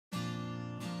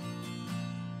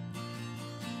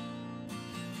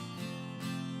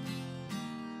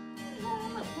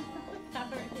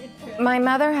My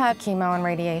mother had chemo and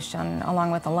radiation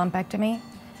along with a lumpectomy.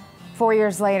 4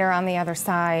 years later, on the other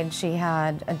side, she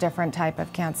had a different type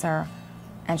of cancer,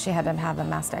 and she had to have a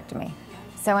mastectomy.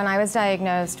 So when I was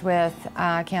diagnosed with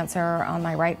cancer in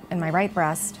my right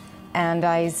breast, and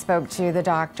I spoke to the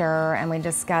doctor and we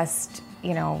discussed,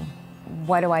 you know,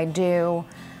 what do I do?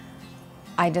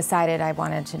 I decided I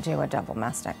wanted to do a double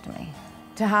mastectomy.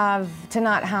 To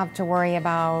not have to worry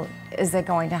about, is it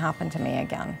going to happen to me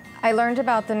again? I learned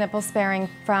about the nipple sparing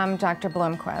from Dr.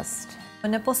 Blomquist. A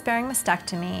nipple-sparing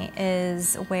mastectomy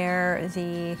is where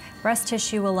the breast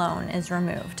tissue alone is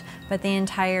removed, but the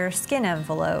entire skin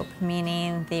envelope,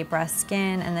 meaning the breast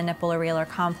skin and the nipple-areolar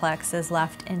complex, is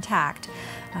left intact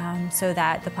so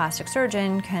that the plastic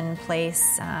surgeon can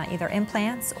place either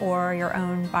implants or your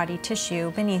own body tissue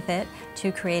beneath it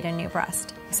to create a new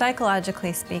breast.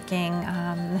 Psychologically speaking,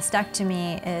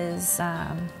 mastectomy is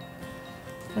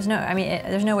there's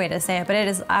no way to say it, but it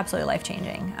is absolutely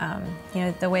life-changing. You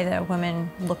know, the way that a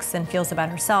woman looks and feels about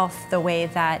herself, the way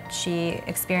that she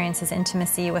experiences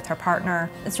intimacy with her partner,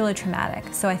 it's really traumatic.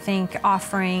 So I think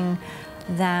offering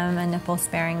them a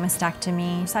nipple-sparing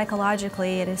mastectomy,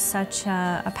 psychologically, it is such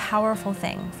a powerful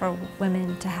thing for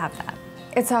women to have that.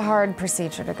 It's a hard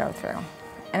procedure to go through,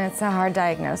 and it's a hard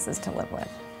diagnosis to live with.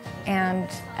 And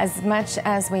as much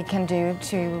as we can do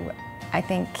to, I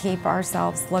think, keep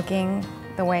ourselves looking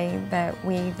the way that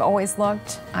we've always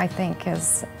looked, I think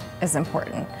is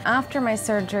important. After my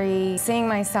surgery, seeing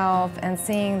myself and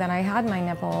seeing that I had my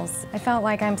nipples, I felt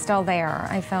like I'm still there.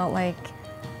 I felt like,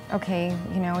 okay,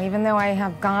 you know, even though I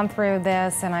have gone through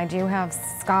this and I do have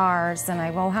scars and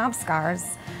I will have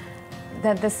scars,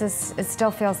 that it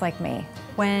still feels like me.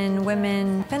 When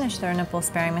women finish their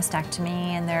nipple-sparing mastectomy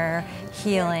and they're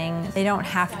healing, they don't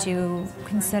have to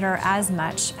consider as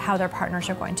much how their partners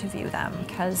are going to view them,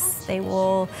 because they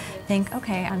will think,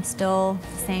 okay, I'm still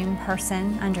the same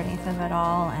person underneath of it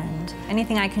all, and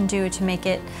anything I can do to make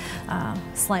it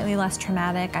slightly less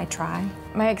traumatic, I try.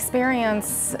 My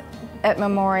experience at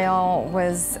Memorial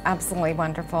was absolutely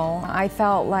wonderful. I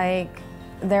felt like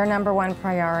their #1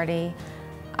 priority.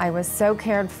 I was so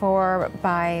cared for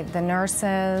by the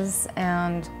nurses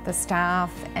and the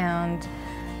staff, and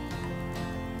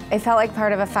it felt like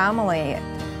part of a family.